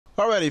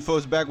Alrighty,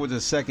 folks, back with the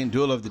second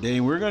duel of the day.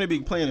 We're going to be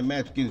playing a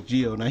match against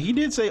YuGiOh. Now, he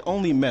did say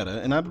only meta,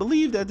 and I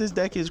believe that this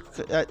deck is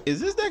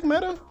this deck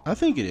meta? I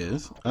think it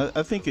is.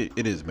 I think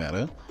it is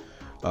meta.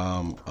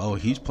 Oh,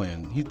 he's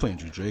playing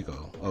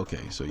Draco.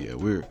 Okay, so yeah,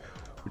 we're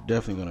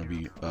definitely going to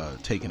be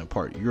taking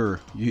apart your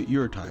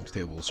times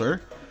table, sir.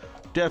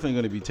 Definitely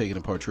going to be taking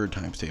apart your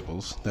times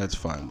tables. That's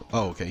fine.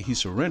 Oh, okay, he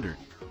surrendered.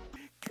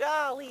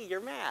 Golly, you're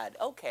mad.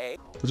 Okay.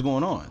 What's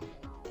going on?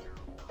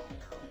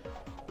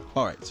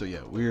 All right, so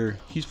yeah,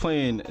 he's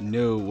playing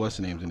no what's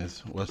the names in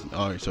this.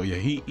 All right, so yeah,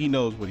 he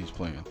knows what he's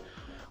playing.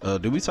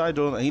 Do we side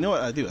Duel? You know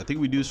what I do? I think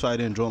we do side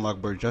in Duel Lock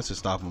Bird just to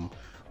stop him.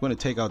 We're gonna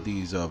take out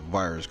these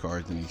virus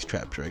cards and these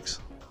trap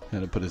tricks,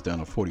 and to put us down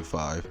to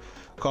 45.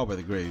 Called by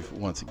the Grave.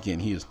 Once again,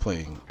 he is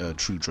playing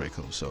true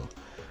Draco. So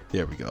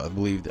there we go.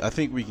 I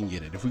think we can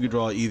get it. If we could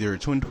draw either a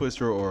Twin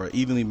Twister or an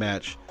evenly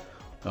match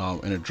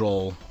and a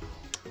Droll.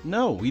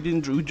 No, we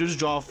didn't. We just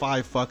draw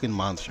 5 fucking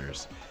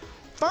monsters.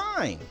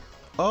 Fine.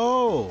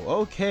 Oh,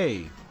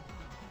 okay.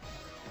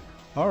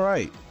 All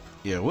right.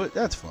 Yeah, what?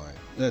 That's fine.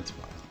 That's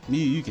fine.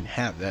 You can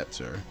have that,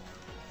 sir.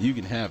 You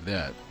can have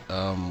that.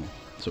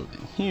 So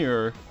then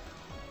here,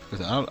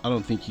 because I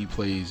don't think he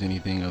plays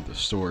anything of the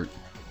sort.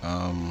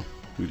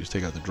 We just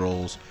take out the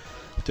Drolls,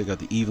 take out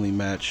the evenly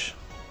match,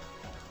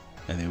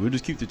 and then we'll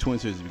just keep the Twin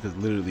Sisters because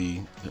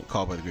literally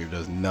Call by the Grave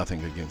does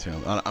nothing against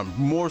him. I'm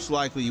most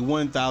likely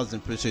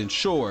 1000%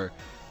 sure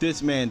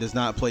this man does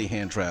not play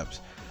hand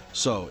traps.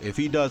 So if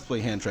he does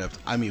play hand traps,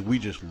 I mean, we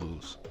just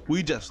lose.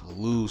 We just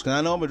lose. Cause I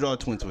know I'm gonna draw a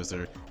Twin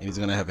Twister and he's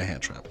gonna have a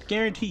hand trap.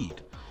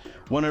 Guaranteed.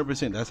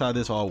 100%. That's how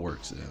this all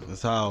works.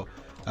 That's how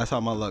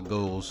my luck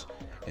goes.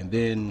 And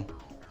then,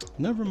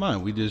 never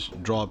mind. We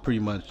just draw pretty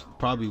much,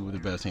 probably with the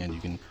best hand you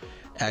can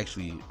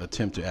actually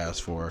attempt to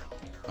ask for.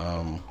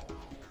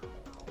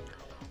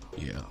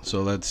 Yeah.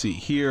 So let's see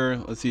here.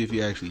 Let's see if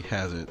he actually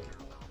has it.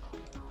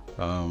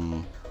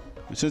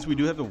 Since we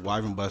do have the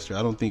Wyvern Buster,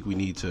 I don't think we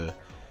need to.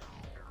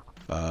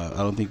 I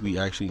don't think we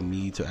actually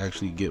need to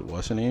get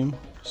what's the name.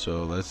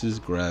 So let's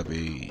just grab a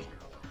beast.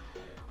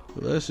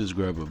 Let's just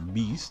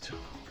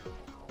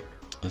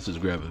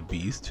grab a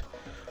beast.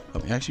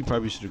 Actually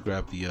probably should have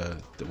grabbed the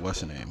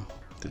what's the name,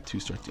 the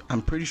 2-star.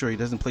 I'm pretty sure he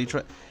doesn't play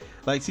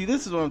like, see,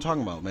 this is what I'm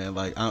talking about, man.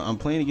 Like, I'm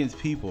playing against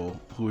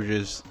people who are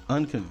just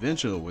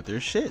unconventional with their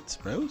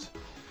shits, bros.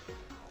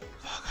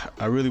 Fuck,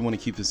 I really want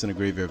to keep this in the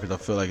graveyard because I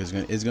feel like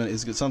something's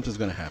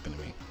gonna happen to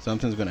me.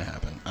 Something's gonna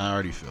happen. I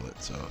already feel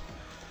it. So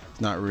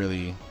it's not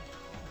really.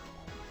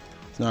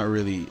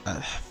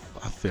 I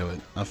feel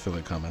it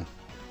coming.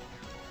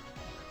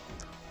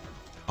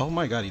 Oh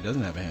my god, he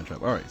doesn't have a hand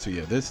trap. All right, so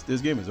yeah, this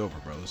game is over,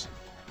 bros.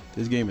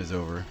 This game is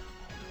over.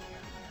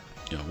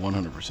 Yeah,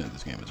 100%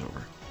 this game is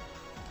over.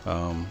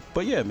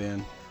 But yeah,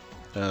 man,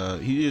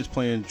 he is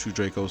playing true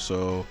Draco,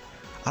 so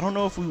I don't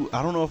know if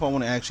I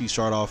want to actually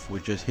start off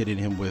with just hitting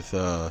him with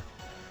the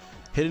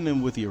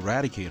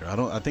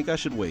Eradicator. I think I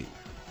should wait.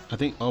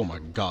 Oh my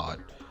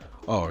god.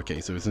 Oh, okay,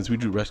 so since we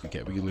do Rescue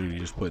Cat, we can literally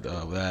just put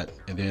that,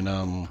 and then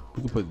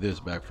we can put this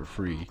back for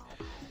free,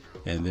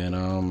 and then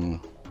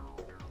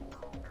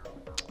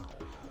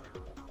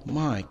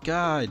my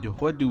god,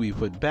 what do we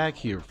put back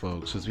here,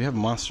 folks? Since we have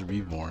Monster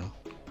Reborn,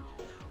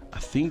 I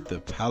think the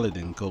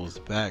Paladin goes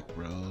back,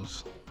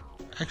 bros.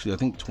 Actually, I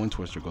think Twin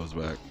Twister goes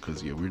back,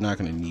 because yeah, we're not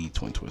going to need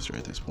Twin Twister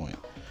at this point.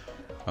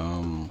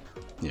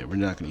 Yeah, we're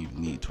not going to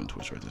even need Twin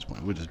Twister at this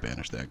point. We'll just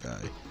banish that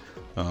guy.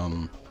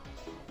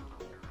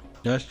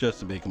 That's just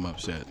to make him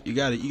upset. You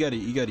gotta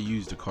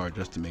use the card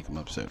just to make him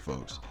upset,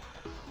 folks.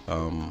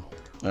 All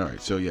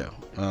right, so yeah,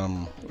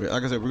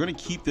 like I said, we're gonna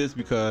keep this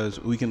because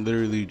we can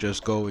literally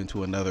just go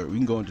into another. We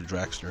can go into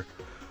Dragster.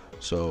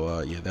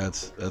 So yeah,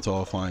 that's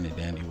all fine and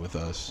dandy with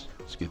us.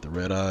 Let's get the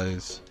red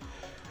eyes.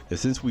 And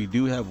since we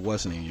do have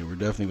what's name here, we're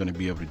definitely gonna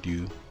be able to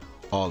do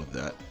all of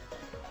that.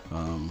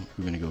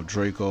 We're gonna go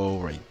Draco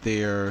right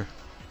there,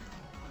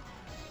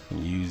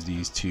 and use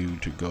these two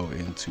to go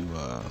into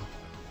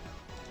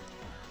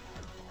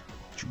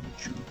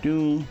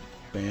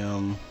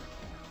bam.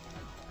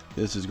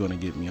 This is gonna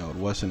get me out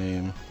what's the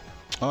name.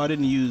 Oh, I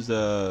didn't use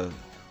I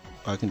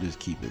can just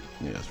keep it.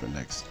 Yeah, that's for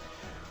next.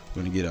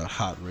 We're gonna get a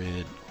hot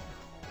red.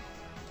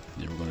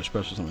 Then we're gonna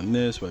special summon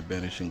this by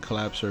banishing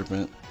Collapse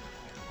Serpent.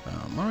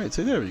 All right,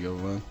 so there we go,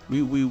 man.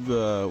 We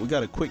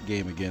got a quick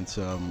game against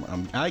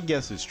I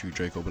guess it's true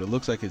Draco, but it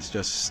looks like it's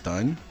just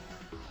stun.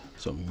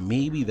 So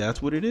maybe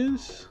that's what it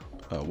is.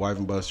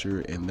 Wyvern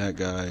Buster and that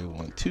guy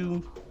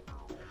 1-2.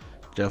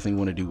 Definitely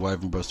want to do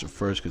Wyvern Buster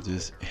first because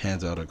this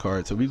hands out a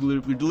card. So we're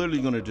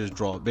literally going to just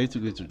draw,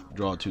 basically to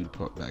draw 2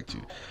 back to.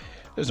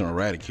 There's an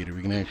Eradicator.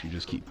 We can actually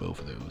just keep both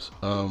of those.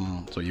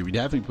 So yeah, we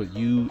definitely put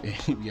you,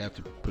 and we have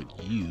to put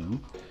you.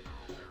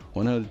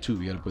 1 out of 2,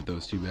 we got to put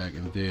those 2 back,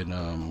 and then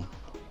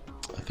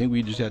I think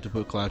we just have to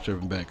put Collapse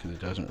Serpent back because it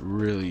doesn't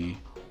really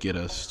get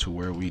us to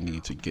where we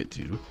need to get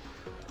to.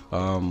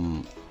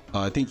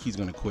 I think he's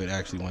going to quit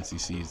actually once he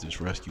sees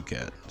this Rescue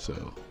Cat.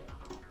 So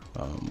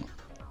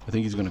I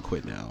think he's going to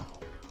quit now.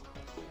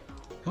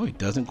 Oh, he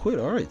doesn't quit.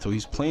 All right, so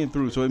he's playing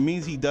through. So it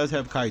means he does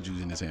have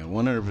Kaijus in his hand,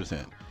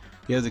 100%.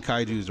 he has a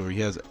kaijus or he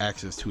has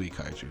access to a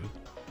kaiju.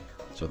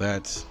 So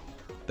that's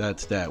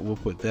that. We'll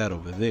put that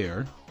over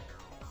there.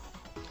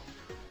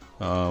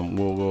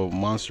 We'll go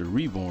Monster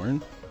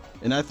Reborn,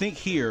 and I think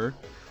here,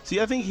 see,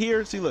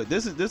 look,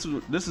 this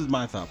is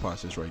my thought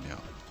process right now,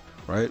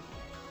 right?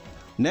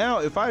 Now,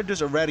 if I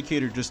just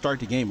Eradicator just start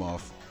the game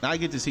off, I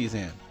get to see his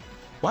hand.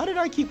 Why did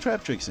I keep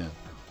Trap Tricks in?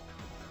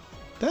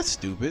 That's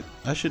stupid.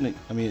 I shouldn't.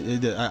 I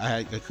mean,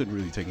 I couldn't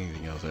really take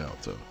anything else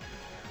out, so it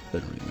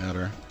doesn't really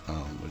matter.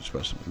 We'll just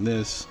press on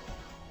this,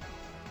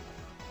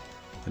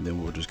 and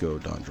then we'll just go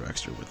Don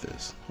Dragster with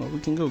this. Well, we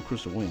can go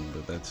Crystal Wing,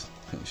 but that's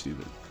kind of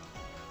stupid.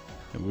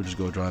 And we'll just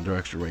go Don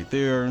Dragster right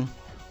there,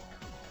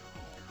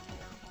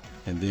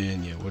 and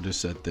then yeah, we'll just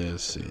set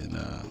this and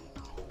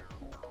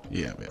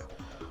yeah.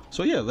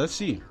 So yeah, let's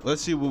see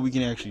what we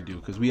can actually do,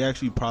 because we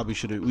actually probably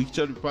should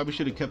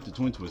have kept the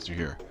Twin Twister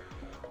here,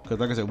 because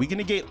like I said, we can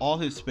negate all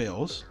his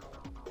spells,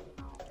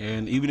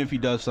 and even if he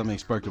does something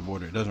Spectre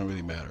Border, it doesn't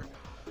really matter.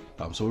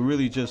 So we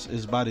really just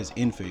is about his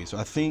in phase. So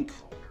I think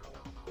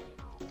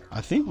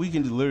we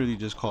can literally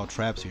just call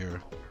traps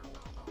here.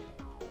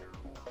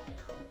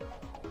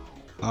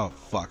 Oh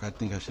fuck, I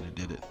think I should have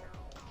did it.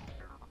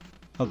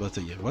 I was about to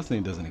say, yeah, what's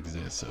name doesn't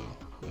exist, so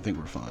I think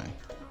we're fine.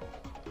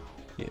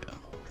 Yeah,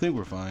 I think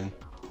we're fine.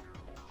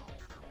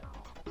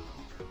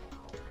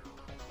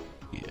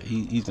 Yeah,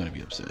 he's gonna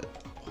be upset.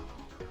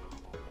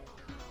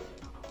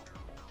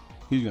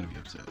 He's gonna be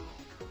upset.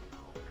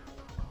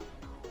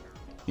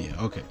 Yeah,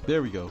 okay,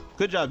 there we go.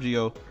 Good job,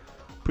 Gio.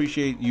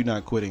 Appreciate you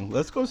not quitting.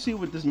 Let's go see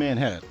what this man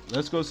had.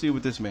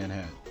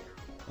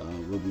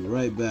 We'll be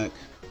right back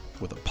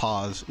with a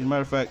pause. As a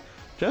matter of fact,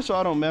 just so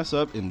I don't mess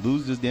up and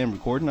lose this damn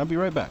recording, I'll be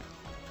right back.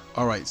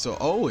 All right, so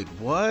it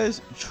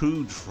was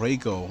true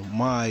Draco.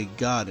 My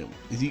God,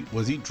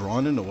 was he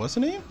drawn into what's the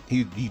name?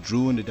 He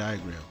drew in the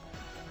diagram.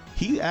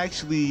 He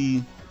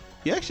actually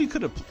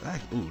could have.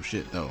 Oh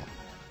shit, no.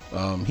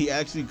 He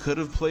actually could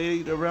have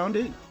played around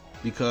it,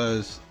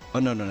 because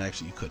no,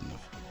 actually he couldn't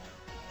have.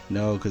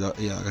 No, because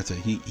yeah, like I said,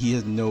 he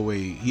has no way.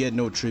 He had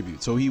no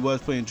tribute, so he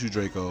was playing true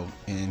Draco,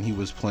 and he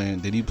was playing.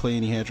 Did he play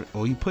any hand trap?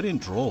 Oh, he put in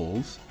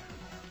Drolls.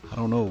 I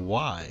don't know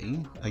why.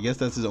 I guess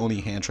that's his only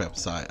hand trap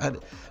side. I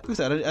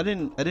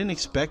didn't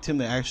expect him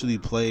to actually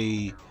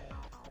play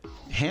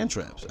hand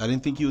traps. I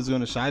didn't think he was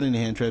going to side into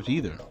hand traps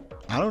either.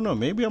 I don't know.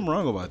 Maybe I'm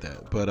wrong about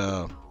that.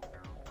 But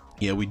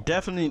yeah, we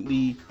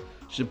definitely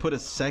should put a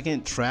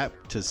second trap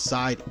to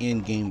side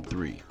in game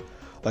 3.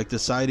 Like to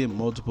side in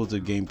multiples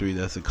of game 3.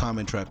 That's a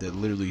common trap that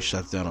literally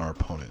shuts down our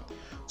opponent.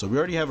 So we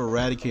already have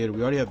Eradicator.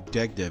 We already have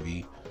Deck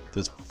Devi.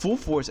 This Full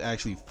Force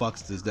actually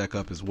fucks this deck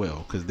up as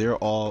well, because they're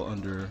all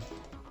under.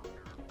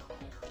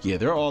 Yeah,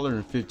 they're all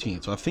under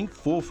 15. So I think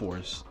Full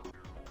Force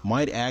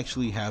might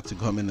actually have to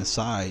come in the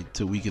side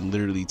so we can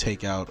literally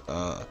take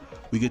out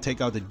we could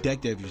take out the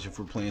Deck Devies if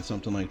we're playing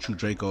something like True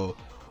Draco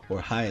or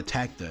high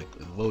attack deck,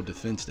 low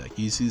defense deck.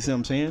 You see what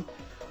I'm saying?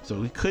 So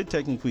we could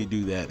technically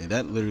do that, and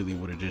that literally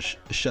would have just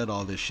shut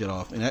all this shit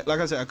off. And like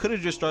I said, I could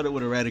have just started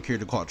with Eradicator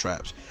to call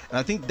traps, and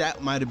I think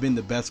that might have been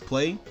the best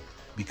play,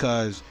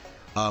 because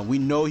we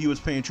know he was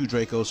playing True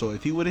Draco. So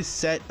if he would have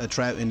set a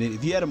trap, and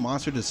if he had a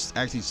monster to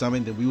actually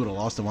summon, then we would have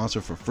lost the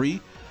monster for free.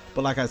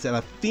 But like I said,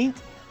 I think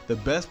the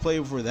best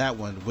play for that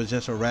one was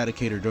just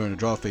Eradicator during the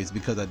draw phase,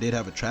 because I did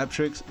have a trap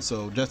tricks.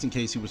 So just in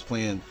case he was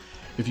playing,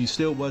 if he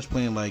still was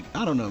playing, like,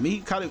 I don't know, he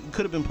could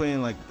have been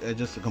playing like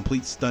just a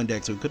complete stun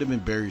deck, so it could have been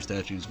barrier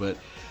statues, but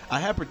I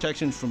had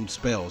protection from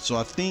spells. So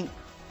I think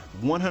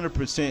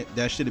 100%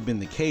 that should have been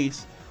the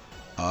case.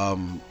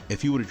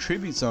 If he would have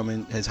tribute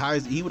summoned as high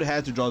as he would have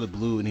had to draw the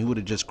blue, and he would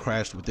have just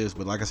crashed with this.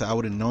 But like I said, I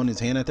would have known his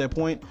hand at that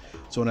point.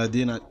 So when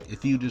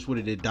if he just would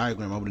have did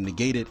diagram, I would have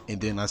negated, and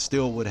then I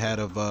still would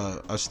have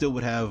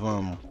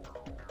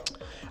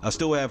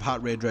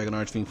Hot Red Dragon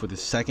Archfiend for the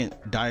second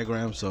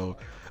diagram. So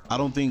I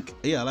don't think,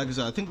 yeah, like I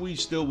said, I think we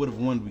still would have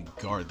won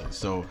regardless.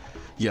 So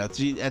yeah,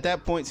 see, at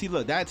that point, see,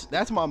 look,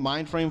 that's my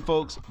mind frame,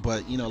 folks.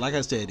 But you know, like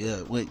I said,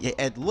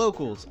 at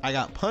locals, I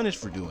got punished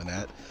for doing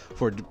that,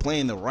 for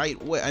playing the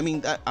right way. I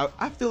mean,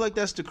 I feel like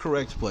that's the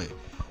correct play.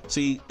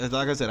 See,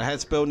 like I said, I had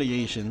spell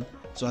negation,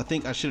 so I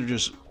think I should have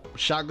just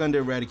shotgunned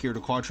Eradicator to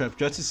call traps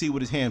just to see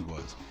what his hand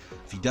was.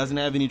 If he doesn't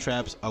have any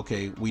traps,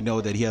 okay, we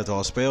know that he has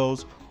all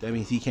spells. That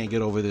means he can't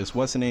get over this.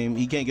 What's the name?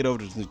 He can't get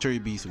over this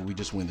Naturi Beast, and we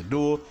just win the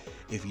duel.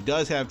 If he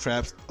does have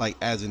traps, like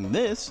as in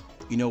this,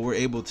 you know, we're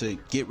able to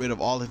get rid of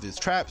all of his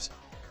traps.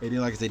 And then,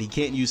 like I said, he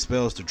can't use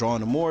spells to draw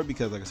no more,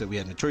 because, like I said, we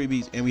had Naturi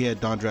Beast and we had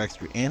Don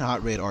Dragster and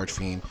Hot Red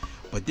Archfiend.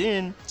 But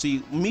then,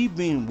 see, me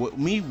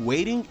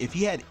waiting, if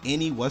he had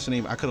any what's the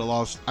name, I could have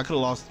lost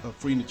a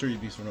free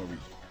Naturi Beast for no reason.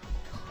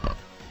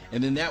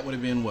 And then that would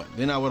have been what?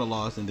 Then I would have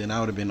lost, and then I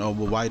would have been, oh,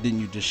 well, why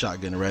didn't you just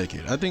shotgun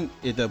Eradicator? I think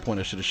at that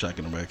point I should have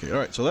shotgun Eradicator. All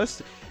right, so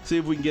let's see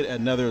if we can get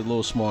another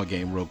little small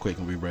game real quick,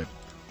 and we'll be right back.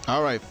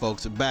 All right,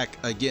 folks, back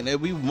again,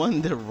 and we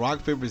won the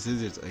rock, paper,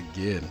 scissors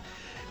again.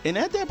 And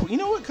at that point, you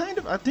know what, kind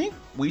of, I think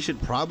we should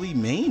probably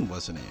main,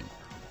 what's the name?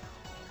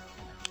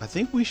 I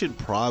think we should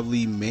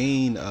probably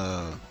main,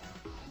 I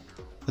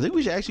think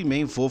we should actually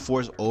main Full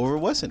Force over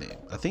what's the name?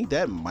 I think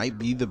that might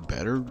be the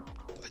better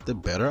the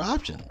better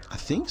option. I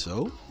think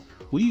so.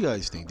 What do you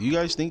guys think? Do you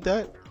guys think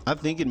that? I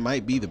think it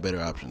might be the better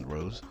option,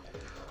 bros.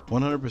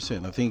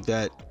 100%. I think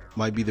that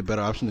might be the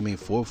better option to main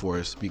full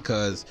force,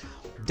 because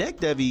deck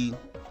Devi,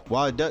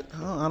 while it does,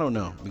 I don't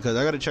know, because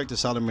I got to check the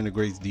Salamander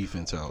Great's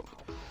defense out.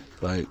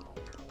 Like,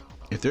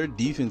 if their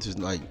defense is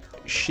like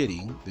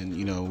shitty, then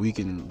you know we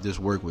can just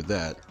work with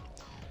that.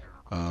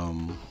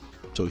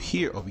 So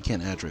here, oh, we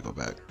can't add Draco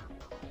back.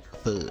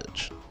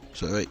 Fudge.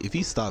 So if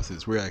he stops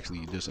this, we're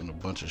actually just in a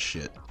bunch of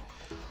shit.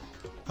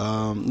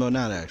 No,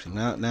 not actually.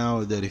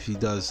 Now that if he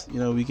does, you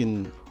know, we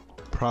can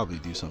probably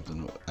do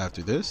something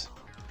after this.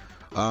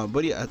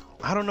 But yeah,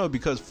 I don't know,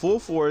 because full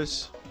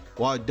force,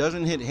 while it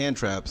doesn't hit hand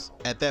traps,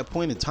 at that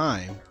point in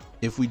time,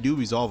 if we do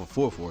resolve a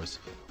full force,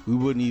 we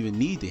wouldn't even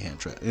need the hand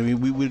trap. I mean,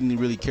 we wouldn't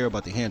really care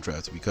about the hand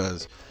traps,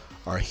 because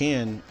our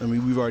hand, I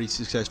mean, we've already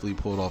successfully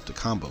pulled off the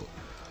combo.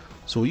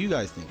 So what do you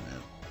guys think, man?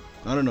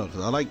 I don't know,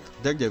 because I like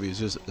deck Devi is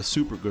just a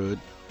super good.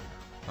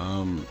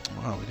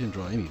 Wow, we didn't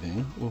draw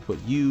anything. We'll put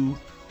you,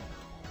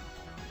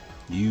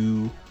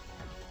 and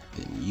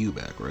you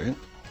back, right?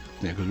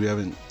 Yeah, because we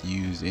haven't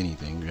used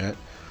anything yet.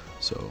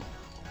 So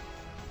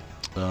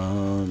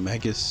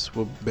Magus,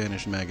 we'll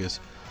banish Magus.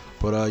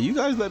 But you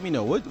guys let me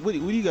know, what do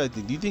you guys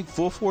think? Do you think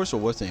full force or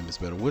what's name is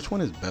better? Which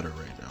one is better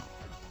right now?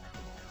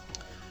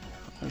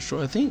 I'm not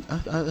sure. I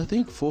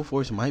think full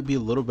force might be a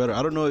little better.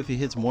 I don't know if it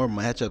hits more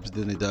matchups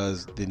than it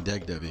does than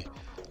deck Devi,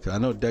 because I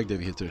know deck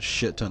Devi hits a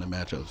shit ton of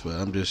matchups, but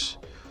I'm just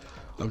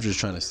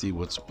trying to see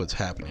what's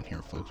happening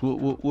here, folks.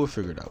 We'll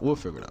figure it out. We'll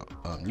figure it out.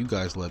 You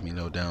guys let me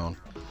know down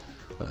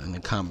in the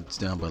comments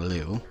down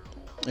below.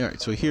 All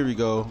right, so here we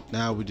go.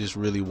 Now we just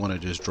really want to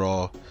just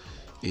draw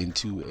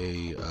into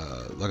a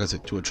like I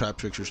said, to a trap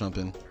tricks or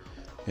something,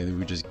 and then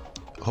we just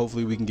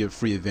hopefully we can get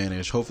free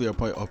advantage. Hopefully our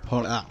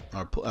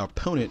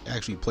opponent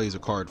actually plays a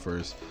card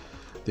first,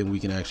 then we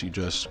can actually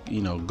just,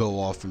 you know, go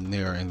off from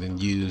there and then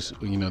use,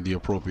 you know, the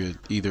appropriate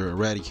either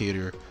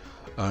Eradicator.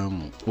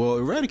 Well,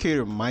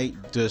 Eradicator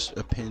might just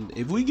append.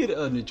 If we get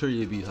a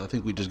Notoria Beast, I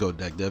think we just go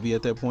deck Devi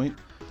at that point,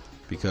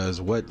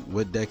 because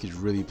what deck is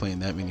really playing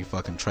that many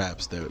fucking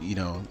traps that, you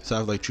know,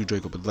 sounds like True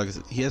Draco, but like I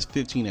said, he has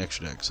 15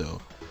 extra decks,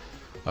 so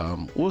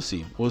we'll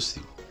see.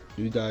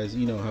 You guys,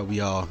 you know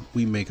how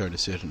we make our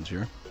decisions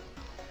here.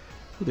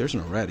 Ooh, there's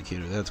an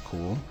Eradicator, that's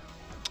cool.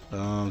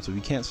 So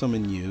we can't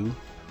summon you.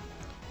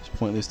 It's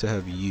pointless to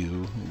have you,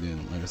 and then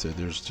like I said,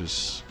 there's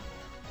just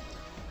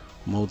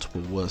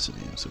multiple what's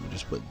names, so we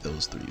just put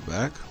those three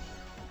back.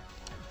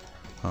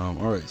 All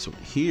right, so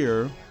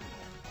here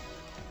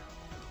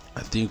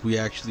I think we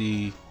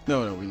actually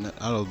no we not,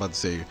 I was about to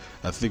say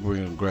I think we're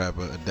gonna grab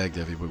a deck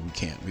Devi, but we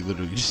can't. We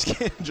literally just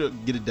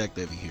can't get a deck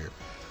Devi here.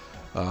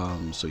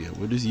 So yeah,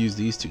 we'll just use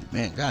these two.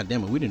 Man, god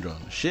damn it, we didn't draw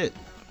shit.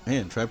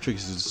 Man, Trap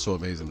Tricks is just so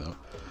amazing though.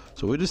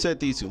 So we'll just set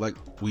these two. Like,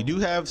 we do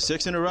have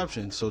 6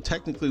 interruptions, so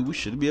technically we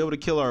should be able to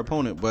kill our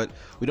opponent, but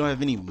we don't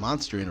have any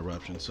monster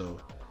interruptions. So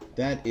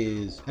that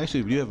is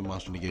actually, we do have a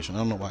monster negation. I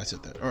don't know why I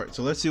said that. All right,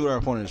 so let's see what our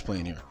opponent is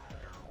playing here.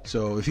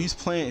 So if he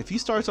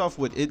starts off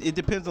with it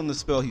depends on the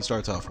spell he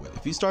starts off with.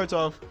 If he starts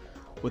off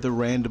with a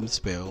random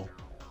spell,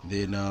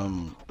 then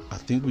I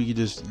think we could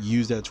just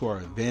use that to our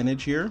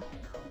advantage here.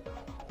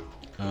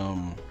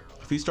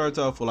 If he starts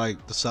off with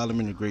like the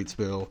Salamander Great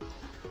spell,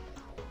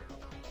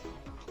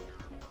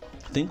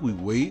 I think we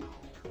wait.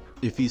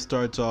 If he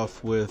starts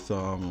off with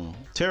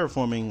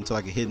terraforming to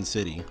like a hidden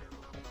city,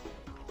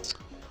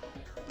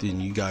 then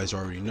you guys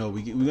already know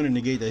we're going to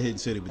negate that hidden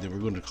city, but then we're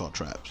going to call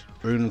traps.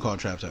 We're going to call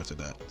traps after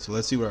that. So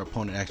let's see what our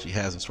opponent actually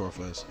has in store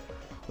for us.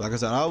 Like I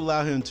said, I'll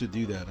allow him to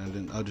do that, and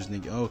then I'll just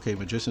negate. Oh, okay,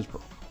 Magician's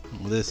Pro.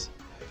 Well, this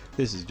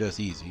is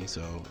just easy.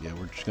 So yeah,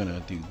 we're just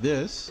gonna do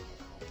this.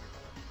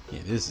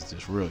 Yeah, this is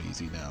just real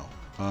easy now.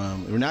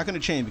 We're not going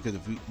to chain, because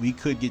if we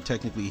could get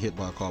technically hit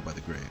by a call by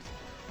the grave.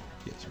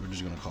 Yes, we're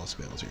just going to call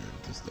spells here.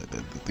 I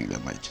think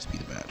that might just be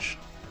the match.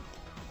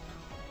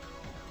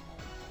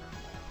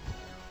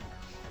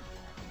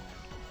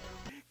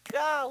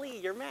 Golly,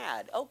 you're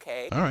mad.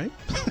 Okay. All right.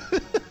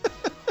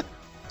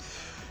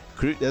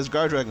 That's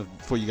Guardragon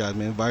for you guys,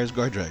 man. Virus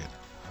Guardragon.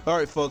 All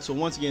right, folks. So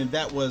once again,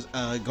 that was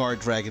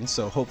Guardragon.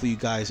 So hopefully you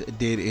guys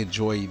did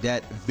enjoy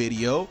that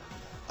video.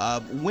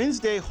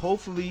 Wednesday,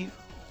 hopefully,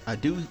 I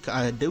do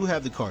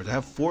have the cards. I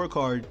have 4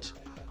 cards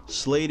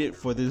slated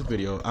for this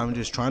video. I'm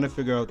just trying to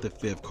figure out the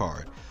 5th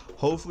card.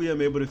 Hopefully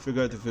I'm able to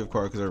figure out the 5th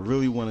card, because I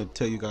really want to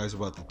tell you guys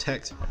about the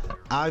techs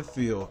I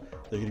feel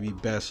they're going to be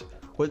best.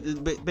 But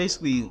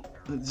basically,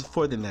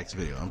 for the next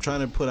video, I'm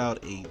trying to put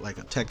out a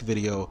tech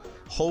video.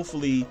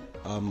 Hopefully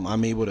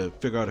I'm able to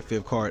figure out a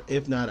 5th card.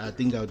 If not, I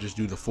think I'll just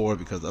do the 4,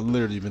 because I've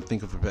literally been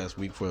thinking for the past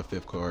week for a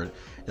 5th card,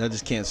 and I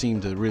just can't seem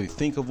to really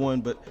think of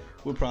one. But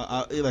we'll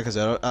probably, like I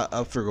said,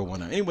 I'll figure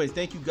one out. Anyways,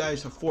 thank you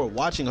guys for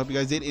watching. I hope you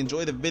guys did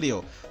enjoy the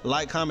video.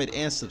 Like, comment,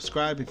 and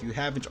subscribe if you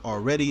haven't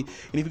already.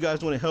 And if you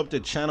guys want to help the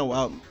channel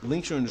out,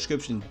 links are in the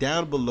description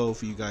down below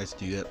for you guys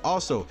to do that.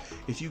 Also,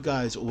 if you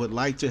guys would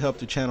like to help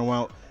the channel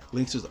out,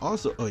 links is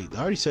also, oh, I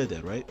already said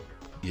that, right?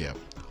 Yeah.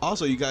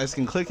 Also, you guys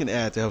can click an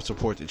ad to help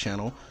support the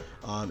channel.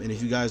 And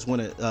if you guys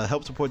want to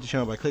help support the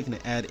channel by clicking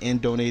the ad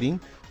and donating,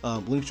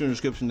 Links in the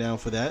description down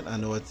for that. I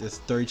know it's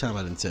 30 times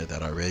I didn't say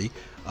that already.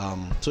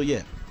 So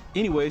yeah,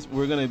 anyways,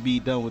 we're gonna be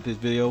done with this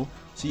video.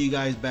 See you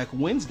guys back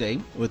Wednesday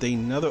with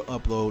another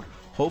upload.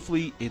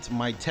 Hopefully it's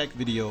my tech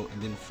video,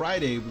 and then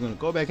Friday we're gonna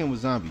go back in with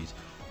zombies,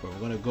 but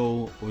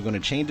we're gonna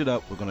change it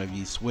up. We're gonna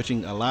be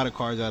switching a lot of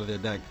cards out of the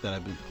deck that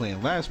I've been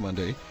playing last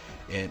Monday,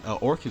 and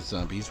Orchid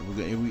Zombies.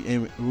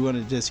 We're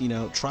gonna just, you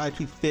know, try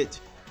to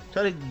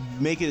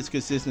make it as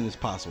consistent as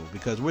possible,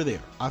 because we're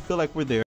there. I feel like we're there.